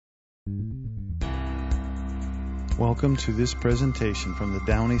Welcome to this presentation from the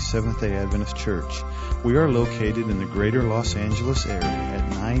Downey Seventh-day Adventist Church. We are located in the greater Los Angeles area at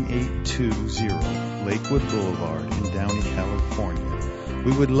 9820 Lakewood Boulevard in Downey, California.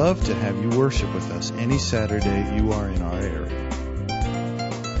 We would love to have you worship with us any Saturday you are in our area.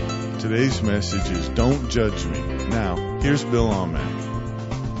 Today's message is Don't Judge Me. Now, here's Bill Almack.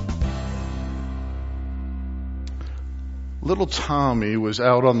 Little Tommy was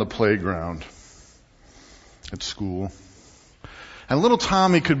out on the playground at school. And little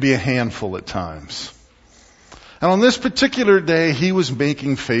Tommy could be a handful at times. And on this particular day, he was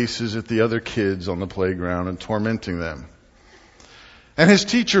making faces at the other kids on the playground and tormenting them. And his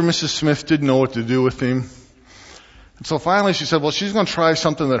teacher, Mrs. Smith, didn't know what to do with him. And so finally she said, well, she's going to try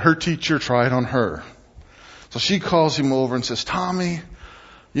something that her teacher tried on her. So she calls him over and says, Tommy,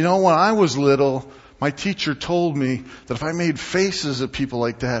 you know, when I was little, my teacher told me that if I made faces at people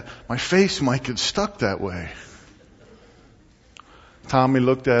like that, my face might get stuck that way. Tommy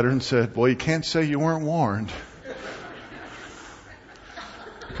looked at her and said, well, you can't say you weren't warned.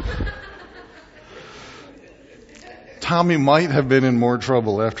 Tommy might have been in more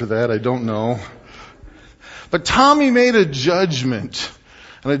trouble after that, I don't know. But Tommy made a judgment,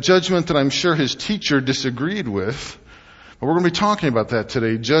 and a judgment that I'm sure his teacher disagreed with. But we're going to be talking about that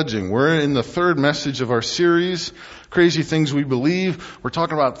today, judging. We're in the third message of our series, Crazy Things We Believe. We're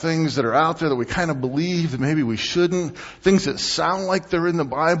talking about things that are out there that we kind of believe that maybe we shouldn't. Things that sound like they're in the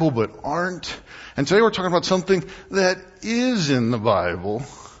Bible but aren't. And today we're talking about something that is in the Bible,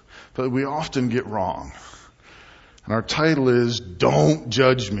 but we often get wrong. And our title is Don't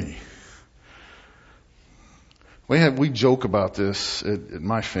Judge Me. We joke about this at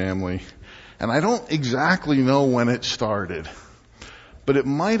my family. And I don't exactly know when it started, but it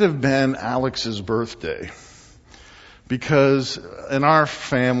might have been Alex's birthday. Because in our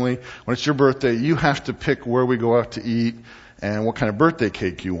family, when it's your birthday, you have to pick where we go out to eat and what kind of birthday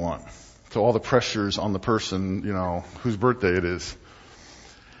cake you want. So all the pressure's on the person, you know, whose birthday it is.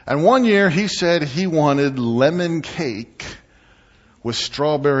 And one year he said he wanted lemon cake with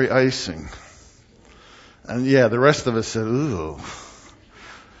strawberry icing. And yeah, the rest of us said, ooh.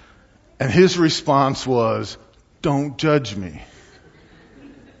 And his response was, don't judge me.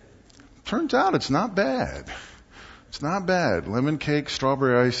 Turns out it's not bad. It's not bad. Lemon cake,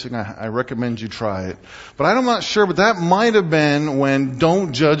 strawberry icing, I recommend you try it. But I'm not sure, but that might have been when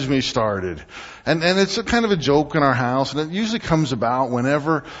Don't Judge Me started. And it's a kind of a joke in our house, and it usually comes about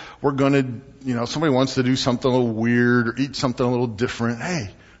whenever we're gonna, you know, somebody wants to do something a little weird or eat something a little different. Hey,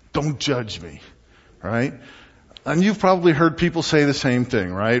 don't judge me. Right? And you've probably heard people say the same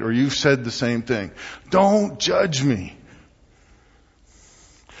thing, right? Or you've said the same thing. Don't judge me.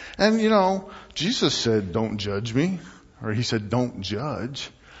 And you know, Jesus said, don't judge me. Or he said, don't judge.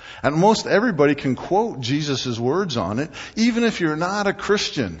 And most everybody can quote Jesus' words on it, even if you're not a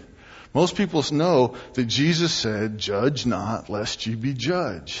Christian. Most people know that Jesus said, judge not, lest you be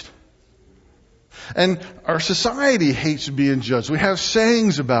judged. And our society hates being judged. We have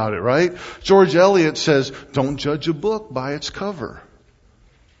sayings about it, right? George Eliot says, don't judge a book by its cover.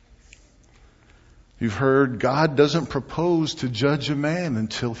 You've heard God doesn't propose to judge a man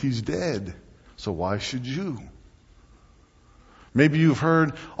until he's dead. So why should you? Maybe you've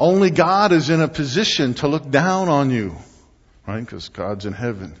heard only God is in a position to look down on you, right? Because God's in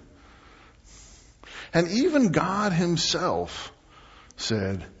heaven. And even God himself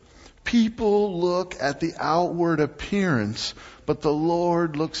said, people look at the outward appearance, but the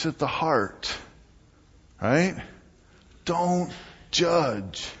Lord looks at the heart. Right? Don't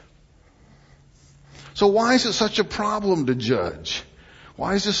judge. So why is it such a problem to judge?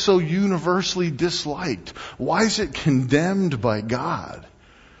 Why is this so universally disliked? Why is it condemned by God?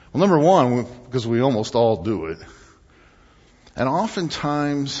 Well, number one, because we almost all do it. And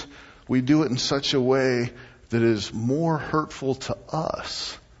oftentimes we do it in such a way that is more hurtful to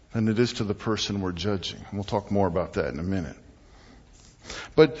us than it is to the person we're judging. And we'll talk more about that in a minute.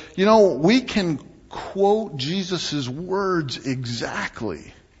 But, you know, we can quote Jesus' words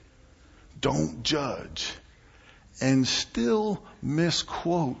exactly. Don't judge. And still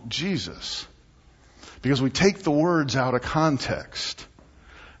misquote Jesus. Because we take the words out of context.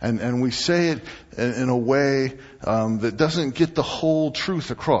 And we say it in a way that doesn't get the whole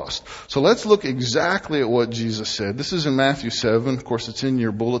truth across. So let's look exactly at what Jesus said. This is in Matthew 7. Of course, it's in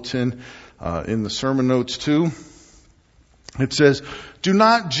your bulletin, in the sermon notes too. It says, do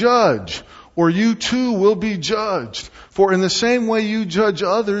not judge, or you too will be judged. For in the same way you judge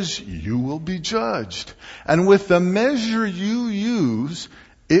others, you will be judged. And with the measure you use,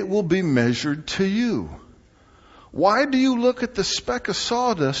 it will be measured to you. Why do you look at the speck of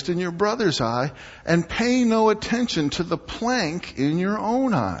sawdust in your brother's eye and pay no attention to the plank in your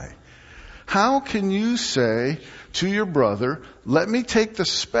own eye? How can you say to your brother, let me take the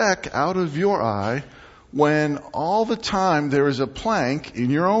speck out of your eye, when all the time there is a plank in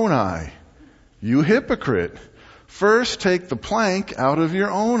your own eye? You hypocrite! First take the plank out of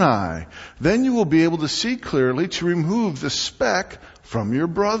your own eye. Then you will be able to see clearly to remove the speck from your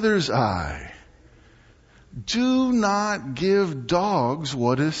brother's eye. Do not give dogs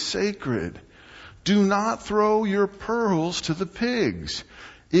what is sacred. Do not throw your pearls to the pigs.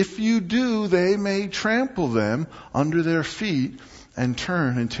 If you do, they may trample them under their feet and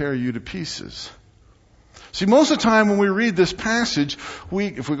turn and tear you to pieces. See, most of the time when we read this passage,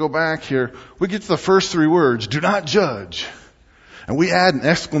 if we go back here, we get to the first three words, do not judge. And we add an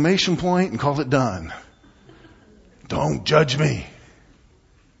exclamation point and call it done. Don't judge me.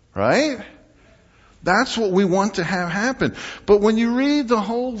 Right? That's what we want to have happen. But when you read the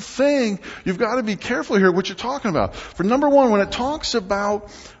whole thing, you've got to be careful here what you're talking about. For number one, when it talks about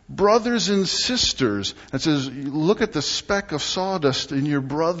brothers and sisters, it says, look at the speck of sawdust in your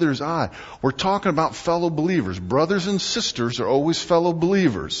brother's eye. We're talking about fellow believers. Brothers and sisters are always fellow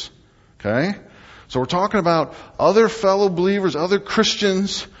believers. Okay? So we're talking about other fellow believers, other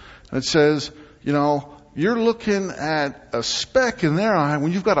Christians. And it says, you're looking at a speck in their eye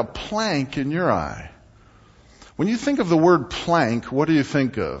when you've got a plank in your eye. When you think of the word plank, what do you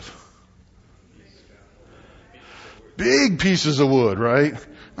think of? Big pieces of wood, right?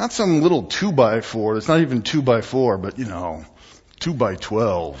 Not some little 2x4. It's not even 2x4, but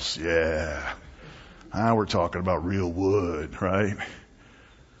 2x12s. Yeah. Now we're talking about real wood, right?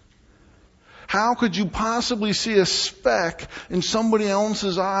 How could you possibly see a speck in somebody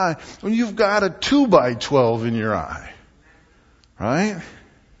else's eye when you've got a 2x12 in your eye? Right?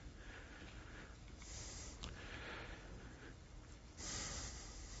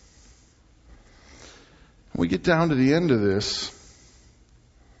 When we get down to the end of this,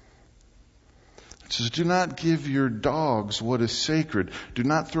 it says, do not give your dogs what is sacred. Do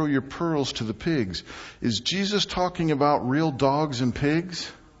not throw your pearls to the pigs. Is Jesus talking about real dogs and pigs?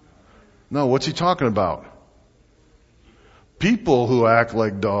 No, what's he talking about? People who act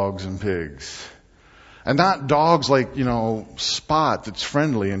like dogs and pigs. And not dogs like, Spot that's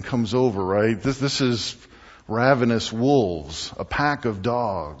friendly and comes over, right? This is ravenous wolves, a pack of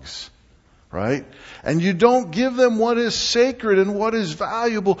dogs, right? And you don't give them what is sacred and what is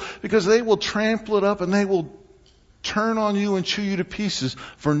valuable, because they will trample it up and they will turn on you and chew you to pieces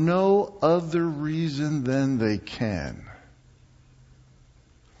for no other reason than they can.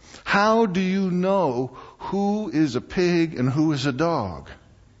 How do you know who is a pig and who is a dog?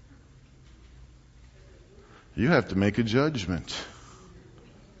 You have to make a judgment.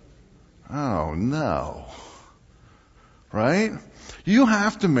 Oh, no. Right? You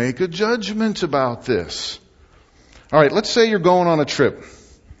have to make a judgment about this. All right, let's say you're going on a trip,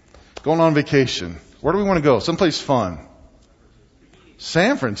 going on vacation. Where do we want to go? Someplace fun.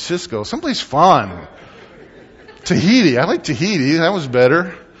 San Francisco, someplace fun. Tahiti, I like Tahiti, that was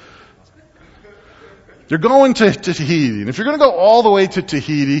better. You're going to Tahiti, and if you're going to go all the way to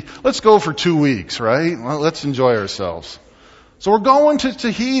Tahiti, let's go for 2 weeks, right? Well, let's enjoy ourselves. So we're going to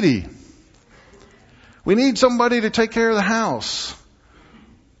Tahiti. We need somebody to take care of the house.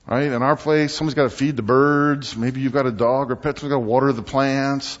 Right? In our place, somebody's got to feed the birds. Maybe you've got a dog or pet. Somebody's got to water the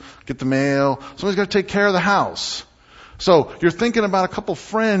plants, get the mail. Somebody's got to take care of the house. So you're thinking about a couple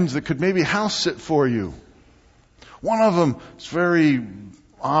friends that could maybe house sit for you. One of them is very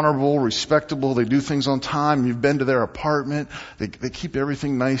honorable, respectable. They do things on time. You've been to their apartment. They keep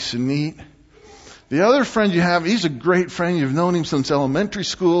everything nice and neat. The other friend you have, he's a great friend. You've known him since elementary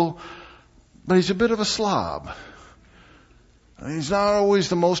school, but he's a bit of a slob. He's not always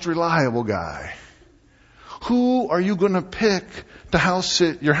the most reliable guy. Who are you going to pick to house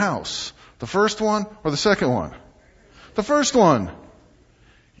sit your house? The first one or the second one? The first one.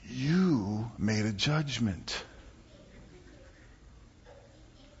 You made a judgment.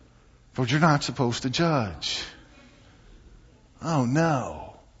 But you're not supposed to judge. Oh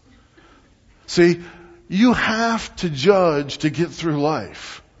no. See, you have to judge to get through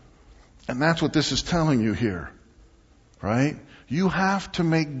life. And that's what this is telling you here. Right? You have to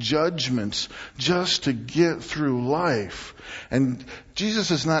make judgments just to get through life. And Jesus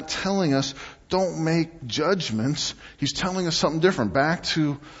is not telling us don't make judgments. He's telling us something different. Back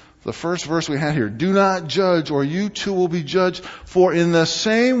to the first verse we had here. Do not judge, or you too will be judged. For in the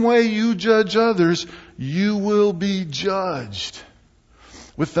same way you judge others, you will be judged.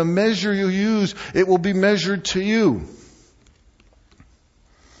 With the measure you use, it will be measured to you.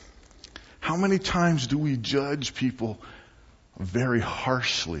 How many times do we judge people very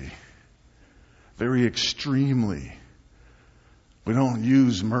harshly, very extremely? We don't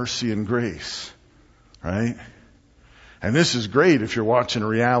use mercy and grace, right? And this is great if you're watching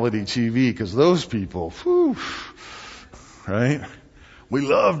reality TV, because those people, whew, right? We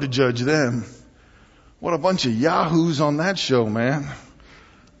love to judge them. What a bunch of yahoos on that show, man.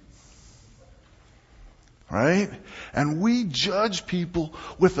 Right? And we judge people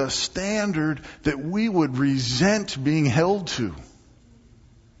with a standard that we would resent being held to.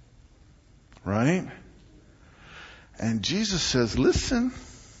 Right? And Jesus says, listen,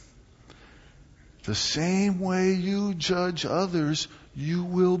 the same way you judge others, you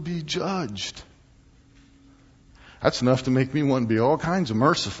will be judged. That's enough to make me want to be all kinds of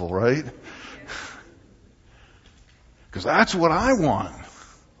merciful, right? Because that's what I want.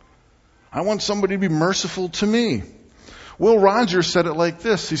 I want somebody to be merciful to me. Will Rogers said it like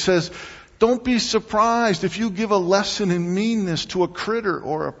this. He says, don't be surprised if you give a lesson in meanness to a critter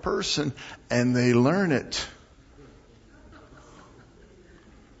or a person and they learn it.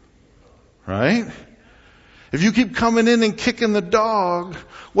 Right? If you keep coming in and kicking the dog,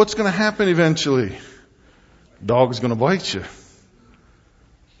 what's going to happen eventually? Dog's going to bite you.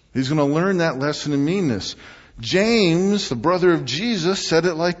 He's going to learn that lesson in meanness. James, the brother of Jesus, said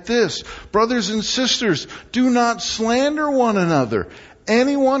it like this. Brothers and sisters, do not slander one another.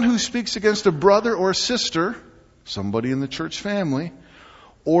 Anyone who speaks against a brother or sister, somebody in the church family,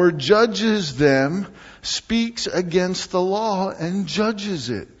 or judges them, speaks against the law and judges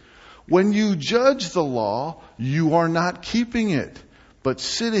it. When you judge the law, you are not keeping it, but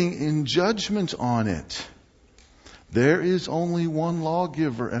sitting in judgment on it. There is only one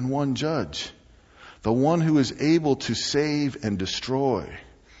lawgiver and one judge, the one who is able to save and destroy.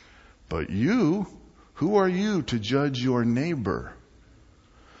 But you, who are you to judge your neighbor?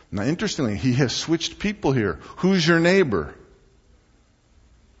 Now, interestingly, he has switched people here. Who's your neighbor?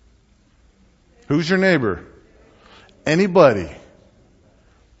 Who's your neighbor? Anybody.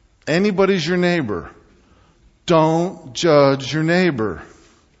 Anybody's your neighbor. Don't judge your neighbor.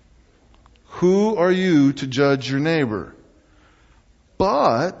 Who are you to judge your neighbor?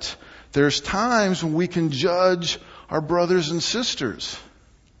 But there's times when we can judge our brothers and sisters.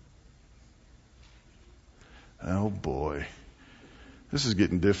 Oh boy. This is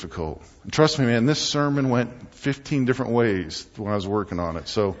getting difficult. And trust me, man, this sermon went 15 different ways when I was working on it.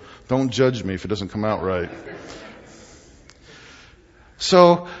 So don't judge me if it doesn't come out right.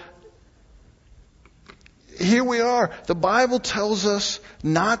 So here we are. The Bible tells us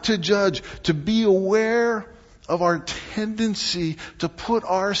not to judge, to be aware of our tendency to put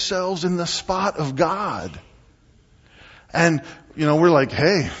ourselves in the spot of God. And, we're like,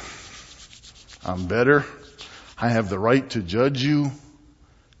 hey, I'm better. I have the right to judge you.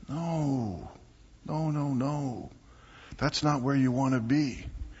 No. That's not where you want to be.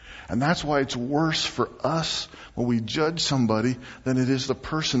 And that's why it's worse for us when we judge somebody than it is the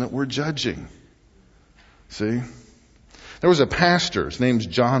person that we're judging. See? There was a pastor, his name's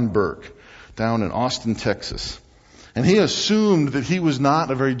John Burke, down in Austin, Texas. And he assumed that he was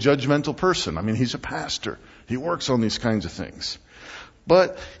not a very judgmental person. I mean, he's a pastor. He works on these kinds of things.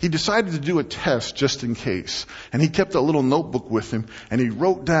 But he decided to do a test just in case. And he kept a little notebook with him, and he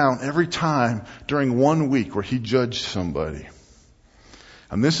wrote down every time during 1 week where he judged somebody.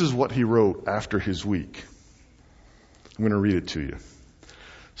 And this is what he wrote after his week. I'm going to read it to you.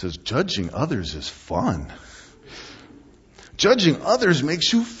 It says, judging others is fun. Judging others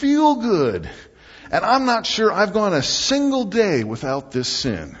makes you feel good. And I'm not sure I've gone a single day without this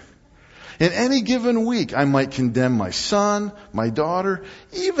sin. In any given week, I might condemn my son, my daughter,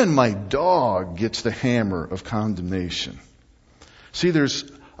 even my dog gets the hammer of condemnation. See, there's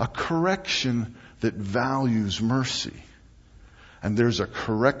a correction that values mercy. And there's a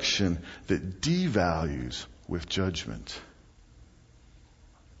correction that devalues with judgment.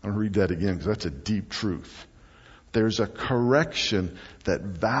 I'll read that again because that's a deep truth. There's a correction that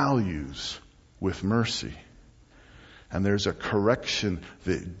values with mercy. And there's a correction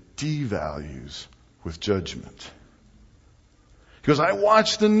that devalues with judgment. Because I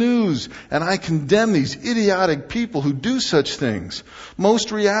watch the news and I condemn these idiotic people who do such things.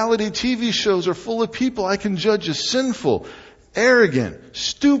 Most reality TV shows are full of people I can judge as sinful, arrogant,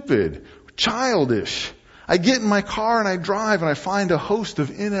 stupid, childish. I get in my car and I drive and I find a host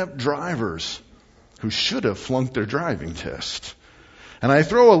of inept drivers who should have flunked their driving test. And I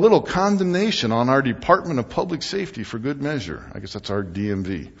throw a little condemnation on our Department of Public Safety for good measure. I guess that's our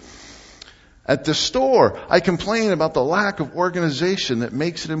DMV. At the store, I complain about the lack of organization that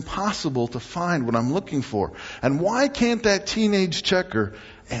makes it impossible to find what I'm looking for. And why can't that teenage checker,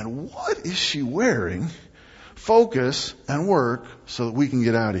 and what is she wearing, focus and work so that we can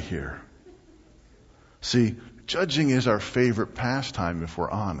get out of here? See, judging is our favorite pastime if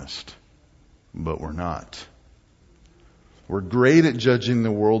we're honest, but we're not. We're great at judging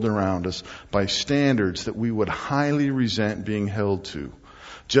the world around us by standards that we would highly resent being held to.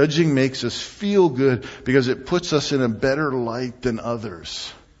 Judging makes us feel good because it puts us in a better light than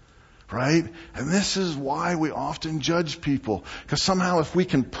others. Right? And this is why we often judge people. Because somehow if we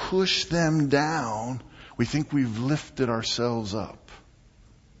can push them down, we think we've lifted ourselves up.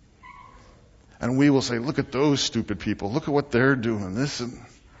 And we will say, look at those stupid people. Look at what they're doing.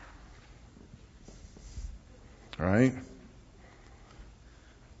 Right?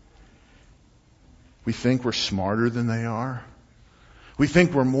 We think we're smarter than they are. We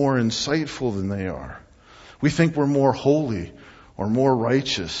think we're more insightful than they are. We think we're more holy or more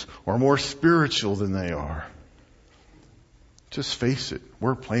righteous or more spiritual than they are. Just face it,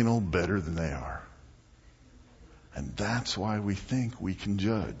 we're plain old better than they are. And that's why we think we can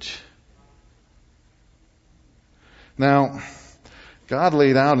judge. Now, God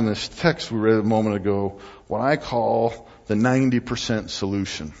laid out in this text we read a moment ago what I call the 90%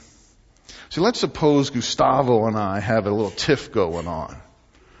 solution. So let's suppose Gustavo and I have a little tiff going on.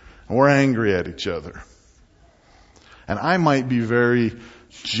 And we're angry at each other. And I might be very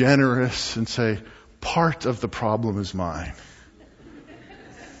generous and say, part of the problem is mine.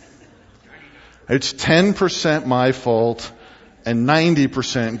 It's 10% my fault and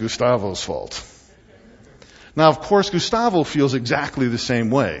 90% Gustavo's fault. Now, of course, Gustavo feels exactly the same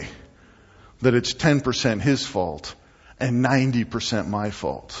way. That it's 10% his fault and 90% my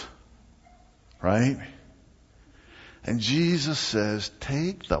fault. Right? And Jesus says,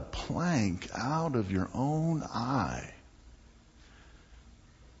 take the plank out of your own eye.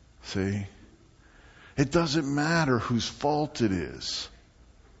 See? It doesn't matter whose fault it is.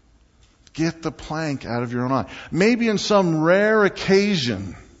 Get the plank out of your own eye. Maybe in some rare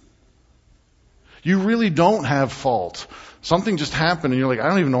occasion, you really don't have fault. Something just happened and you're like, I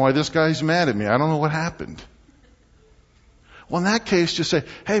don't even know why this guy's mad at me. I don't know what happened. Well, in that case, just say,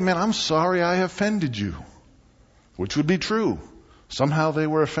 hey man, I'm sorry I offended you. Which would be true. Somehow they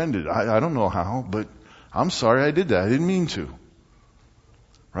were offended. I don't know how, but I'm sorry I did that. I didn't mean to.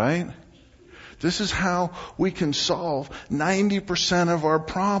 Right? This is how we can solve 90% of our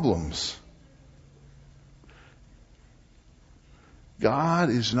problems. God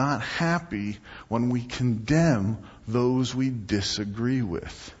is not happy when we condemn those we disagree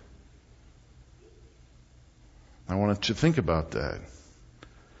with. I want you to think about that.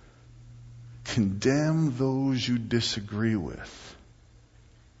 Condemn those you disagree with.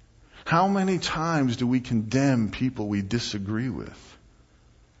 How many times do we condemn people we disagree with?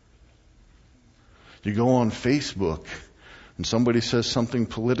 You go on Facebook and somebody says something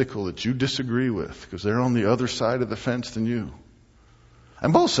political that you disagree with because they're on the other side of the fence than you.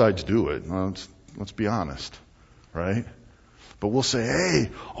 And both sides do it. Let's be honest, right? But we'll say, hey,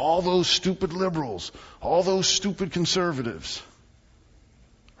 all those stupid liberals, all those stupid conservatives,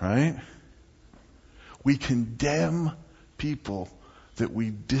 right? We condemn people that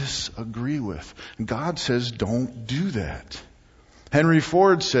we disagree with. And God says, don't do that. Henry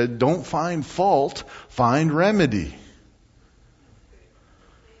Ford said, don't find fault, find remedy.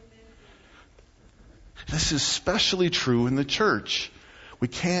 This is especially true in the church. We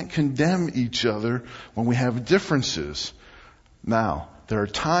can't condemn each other when we have differences. Now, there are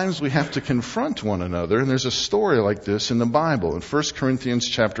times we have to confront one another, and there's a story like this in the Bible. In 1 Corinthians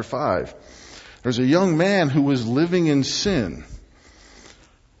chapter 5, there's a young man who was living in sin.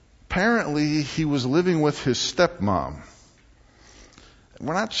 Apparently, he was living with his stepmom.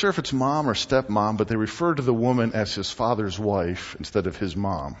 We're not sure if it's mom or stepmom, but they refer to the woman as his father's wife instead of his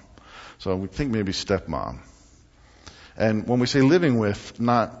mom. So we think maybe stepmom. And when we say living with,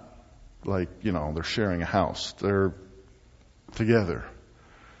 not like, they're sharing a house. They're together.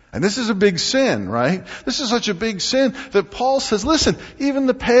 And this is a big sin, right? This is such a big sin that Paul says, listen, even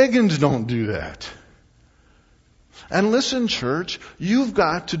the pagans don't do that. And listen, church, you've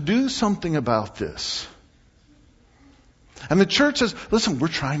got to do something about this. And the church says, listen, we're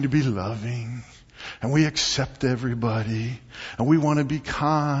trying to be loving, and we accept everybody, and we want to be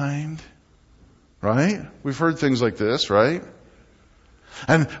kind. Right? We've heard things like this, right?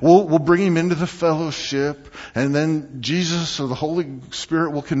 And we'll bring him into the fellowship, and then Jesus or the Holy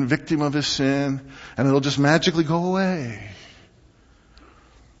Spirit will convict him of his sin, and it'll just magically go away.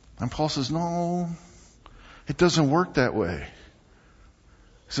 And Paul says, no, it doesn't work that way.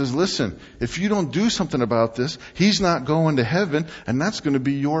 He says, listen, if you don't do something about this, he's not going to heaven, and that's going to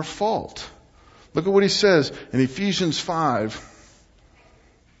be your fault. Look at what he says in Ephesians 5.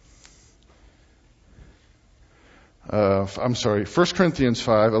 1 Corinthians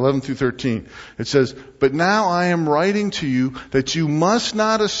 5, 11 through 13. It says, but now I am writing to you that you must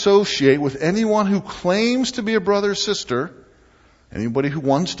not associate with anyone who claims to be a brother or sister, anybody who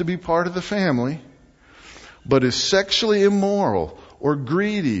wants to be part of the family, but is sexually immoral, or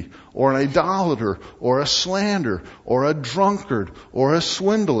greedy, or an idolater, or a slanderer, or a drunkard, or a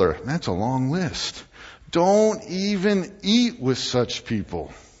swindler. That's a long list. Don't even eat with such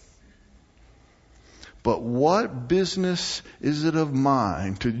people. But what business is it of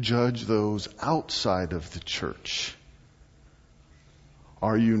mine to judge those outside of the church?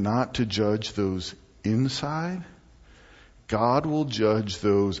 Are you not to judge those inside? God will judge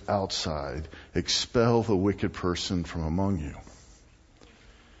those outside. Expel the wicked person from among you.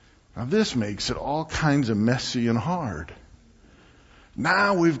 Now this makes it all kinds of messy and hard.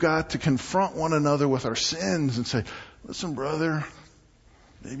 Now we've got to confront one another with our sins and say, listen, brother,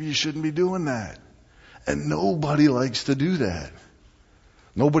 maybe you shouldn't be doing that. And nobody likes to do that.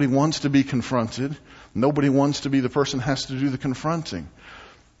 Nobody wants to be confronted. Nobody wants to be the person who has to do the confronting.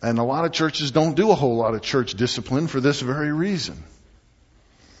 And a lot of churches don't do a whole lot of church discipline for this very reason.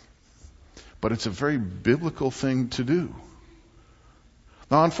 But it's a very biblical thing to do.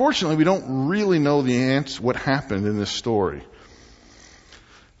 Now, unfortunately, we don't really know the answer, what happened in this story.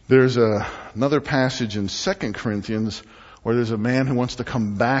 There's another passage in 2 Corinthians where there's a man who wants to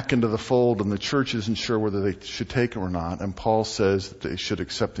come back into the fold and the church isn't sure whether they should take him or not. And Paul says that they should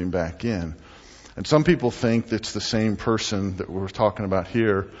accept him back in. And some people think it's the same person that we're talking about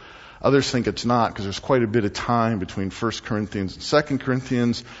here. Others think it's not, because there's quite a bit of time between 1 Corinthians and 2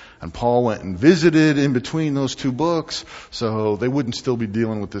 Corinthians. And Paul went and visited in between those two books, so they wouldn't still be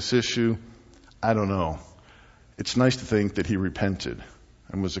dealing with this issue. I don't know. It's nice to think that he repented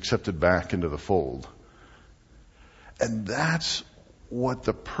and was accepted back into the fold. And that's what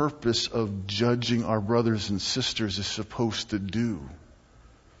the purpose of judging our brothers and sisters is supposed to do.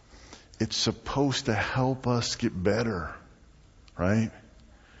 It's supposed to help us get better, right?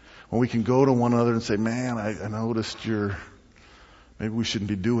 When we can go to one another and say, man, I noticed maybe we shouldn't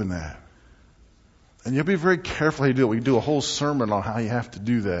be doing that. And you'll be very careful how you do it. We can do a whole sermon on how you have to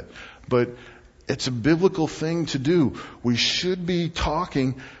do that. But it's a biblical thing to do. We should be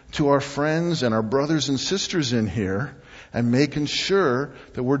talking to our friends and our brothers and sisters in here and making sure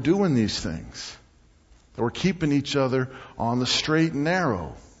that we're doing these things. That we're keeping each other on the straight and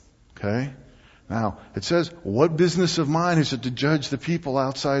narrow. Okay? Now, it says, what business of mine is it to judge the people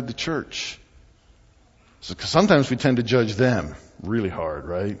outside the church? So, 'cause sometimes we tend to judge them really hard,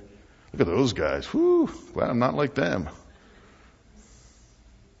 right? Look at those guys. Whew, glad I'm not like them.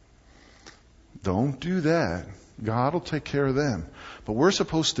 Don't do that. God will take care of them. But we're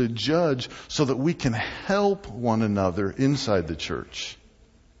supposed to judge so that we can help one another inside the church.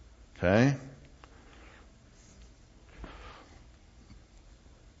 Okay?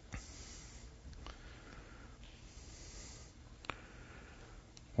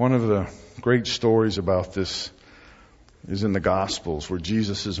 One of the great stories about this is in the Gospels, where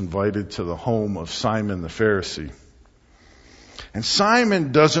Jesus is invited to the home of Simon the Pharisee. And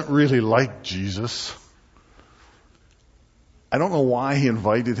Simon doesn't really like Jesus. I don't know why he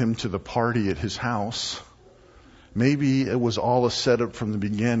invited him to the party at his house. Maybe it was all a setup from the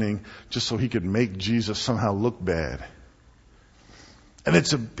beginning just so he could make Jesus somehow look bad. And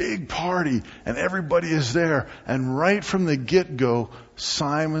it's a big party and everybody is there. And right from the get-go,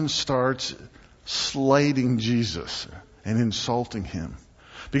 Simon starts slighting Jesus and insulting him.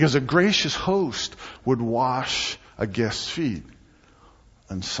 Because a gracious host would wash a guest's feet.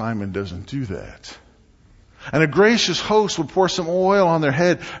 And Simon doesn't do that. And a gracious host would pour some oil on their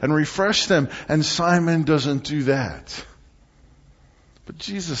head and refresh them. And Simon doesn't do that. But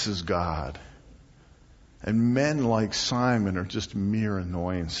Jesus is God. And men like Simon are just mere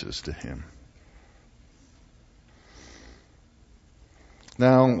annoyances to him.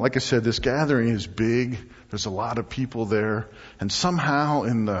 Now, like I said, this gathering is big. There's a lot of people there. And somehow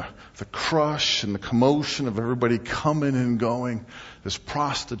in the crush and the commotion of everybody coming and going, this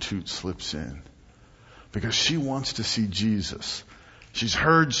prostitute slips in. Because she wants to see Jesus. She's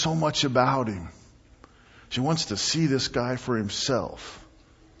heard so much about him. She wants to see this guy for himself.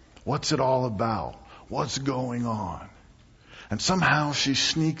 What's it all about? What's going on? And somehow she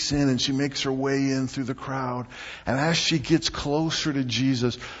sneaks in and she makes her way in through the crowd. And as she gets closer to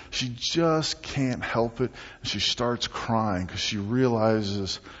Jesus, she just can't help it. She starts crying because she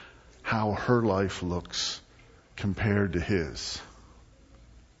realizes how her life looks compared to his.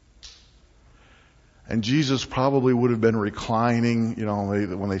 And Jesus probably would have been reclining,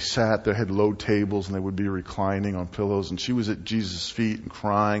 when they sat, they had low tables and they would be reclining on pillows. And she was at Jesus' feet and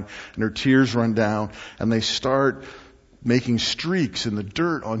crying, and her tears run down, and they start making streaks in the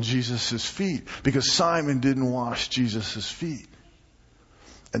dirt on Jesus' feet because Simon didn't wash Jesus' feet.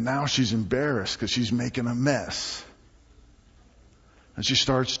 And now she's embarrassed because she's making a mess. And she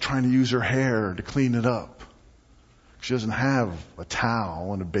starts trying to use her hair to clean it up. She doesn't have a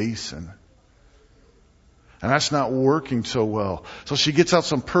towel and a basin. And that's not working so well. So she gets out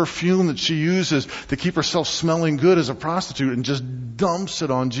some perfume that she uses to keep herself smelling good as a prostitute and just dumps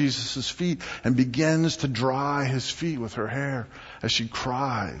it on Jesus' feet and begins to dry his feet with her hair as she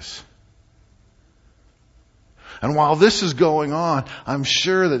cries. And while this is going on, I'm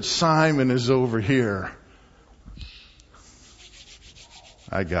sure that Simon is over here.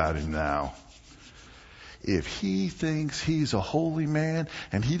 I got him now. If he thinks he's a holy man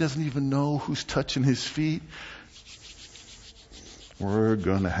and he doesn't even know who's touching his feet, we're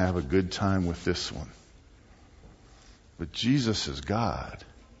going to have a good time with this one. But Jesus is God.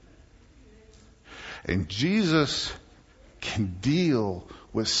 And Jesus can deal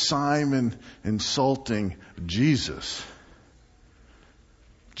with Simon insulting Jesus.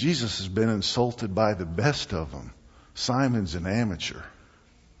 Jesus has been insulted by the best of them. Simon's an amateur.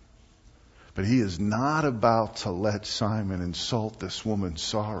 But he is not about to let Simon insult this woman's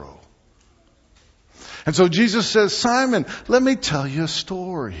sorrow. And so Jesus says, Simon, let me tell you a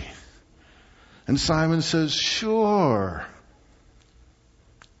story. And Simon says, sure,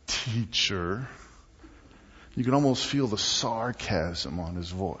 teacher. You can almost feel the sarcasm on his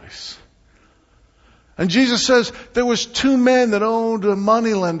voice. And Jesus says, there was two men that owed a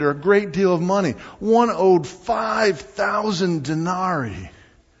moneylender a great deal of money. One owed 5,000 denarii.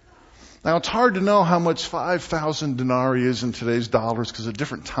 Now, it's hard to know how much 5,000 denarii is in today's dollars because at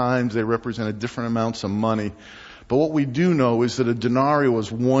different times they represented different amounts of money. But what we do know is that a denarii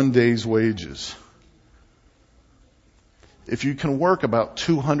was 1 day's wages. If you can work about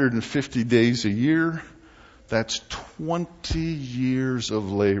 250 days a year, that's 20 years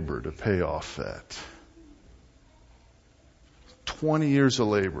of labor to pay off that. 20 years of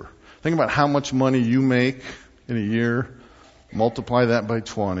labor. Think about how much money you make in a year. Multiply that by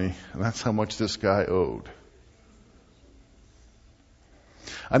 20, and that's how much this guy owed.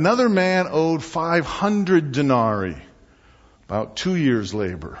 Another man owed 500 denarii, about 2 years'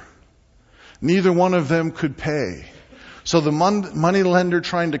 labor. Neither one of them could pay. So the moneylender,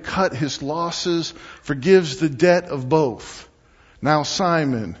 trying to cut his losses, forgives the debt of both. Now,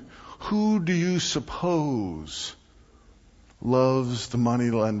 Simon, who do you suppose loves the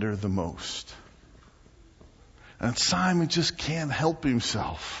moneylender the most? And Simon just can't help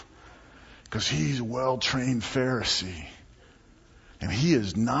himself because he's a well-trained Pharisee. And he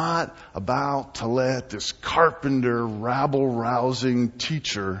is not about to let this carpenter, rabble-rousing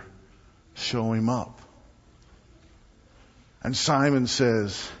teacher show him up. And Simon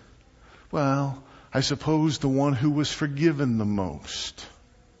says, well, I suppose the one who was forgiven the most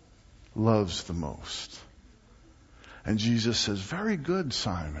loves the most. And Jesus says, very good,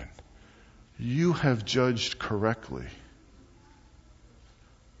 Simon. You have judged correctly.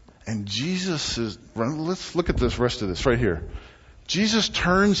 And Jesus says, let's look at this rest of this right here. Jesus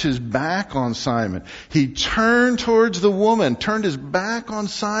turns his back on Simon. He turned towards the woman, turned his back on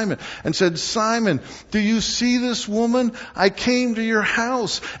Simon and said, Simon, do you see this woman? I came to your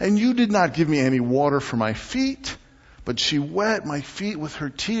house and you did not give me any water for my feet. But she wet my feet with her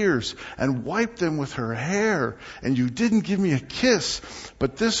tears and wiped them with her hair. And you didn't give me a kiss.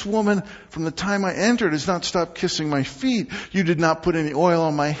 But this woman, from the time I entered, has not stopped kissing my feet. You did not put any oil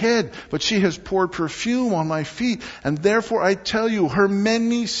on my head, but she has poured perfume on my feet. And therefore I tell you, her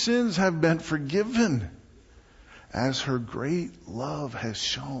many sins have been forgiven, as her great love has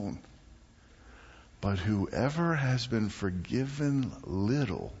shown. But whoever has been forgiven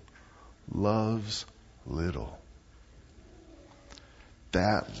little loves little.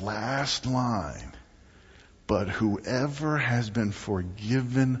 That last line, but whoever has been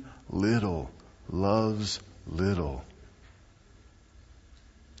forgiven little loves little.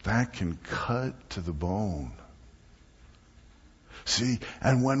 That can cut to the bone. See,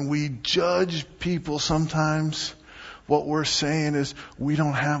 and when we judge people sometimes, what we're saying is we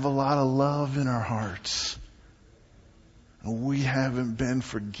don't have a lot of love in our hearts. We haven't been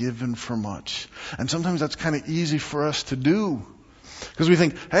forgiven for much. And sometimes that's kind of easy for us to do. Because we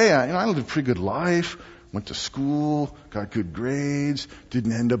think, hey, I lived a pretty good life, went to school, got good grades,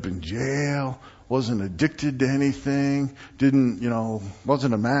 didn't end up in jail, wasn't addicted to anything,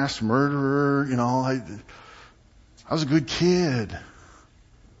 wasn't a mass murderer, I was a good kid.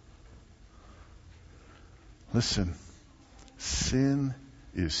 Listen, sin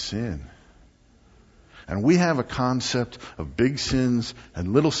is sin. And we have a concept of big sins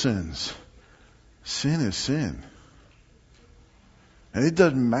and little sins. Sin is sin. And it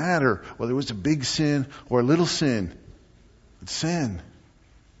doesn't matter whether it was a big sin or a little sin. It's sin.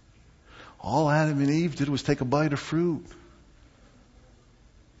 All Adam and Eve did was take a bite of fruit.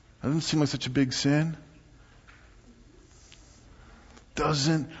 That doesn't seem like such a big sin.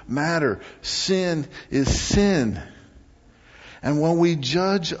 Doesn't matter. Sin is sin. And when we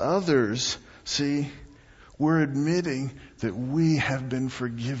judge others, see, we're admitting that we have been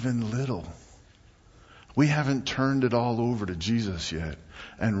forgiven little. We haven't turned it all over to Jesus yet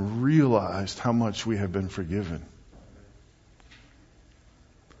and realized how much we have been forgiven.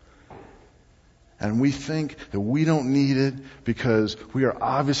 And we think that we don't need it because we are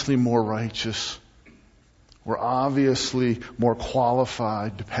obviously more righteous. We're obviously more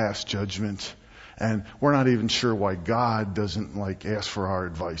qualified to pass judgment. And we're not even sure why God doesn't ask for our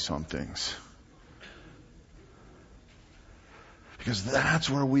advice on things. Because that's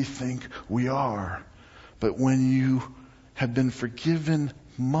where we think we are. But when you have been forgiven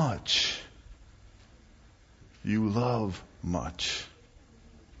much, you love much.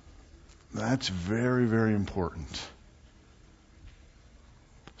 That's very, very important.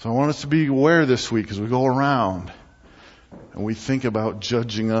 So I want us to be aware this week as we go around and we think about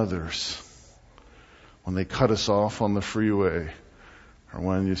judging others. When they cut us off on the freeway, or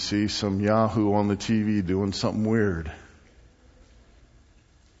when you see some Yahoo on the TV doing something weird.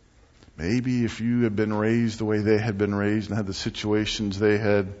 Maybe if you had been raised the way they had been raised and had the situations they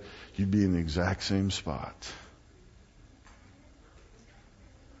had, you'd be in the exact same spot.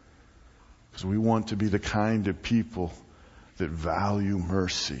 Because we want to be the kind of people that value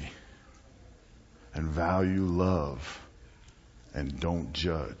mercy and value love and don't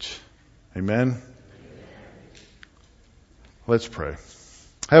judge. Amen? Let's pray.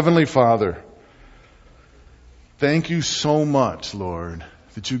 Heavenly Father, thank you so much, Lord,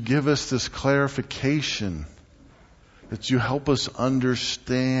 that you give us this clarification, that you help us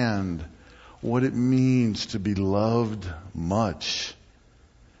understand what it means to be loved much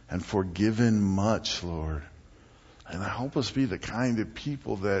and forgiven much, Lord. And help us be the kind of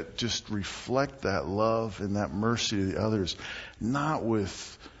people that just reflect that love and that mercy to the others, not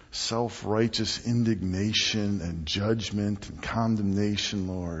with self-righteous indignation and judgment and condemnation,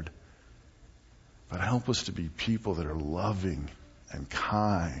 Lord. But help us to be people that are loving and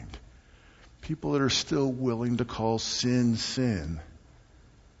kind. People that are still willing to call sin, sin.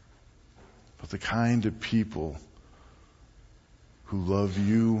 But the kind of people who love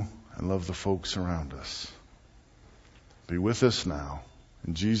you and love the folks around us. Be with us now.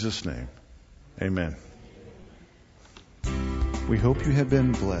 In Jesus' name, amen. We hope you have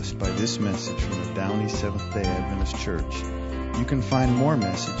been blessed by this message from the Downey Seventh-day Adventist Church. You can find more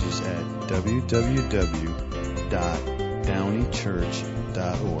messages at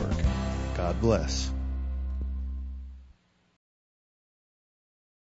www.downeychurch.org. God bless.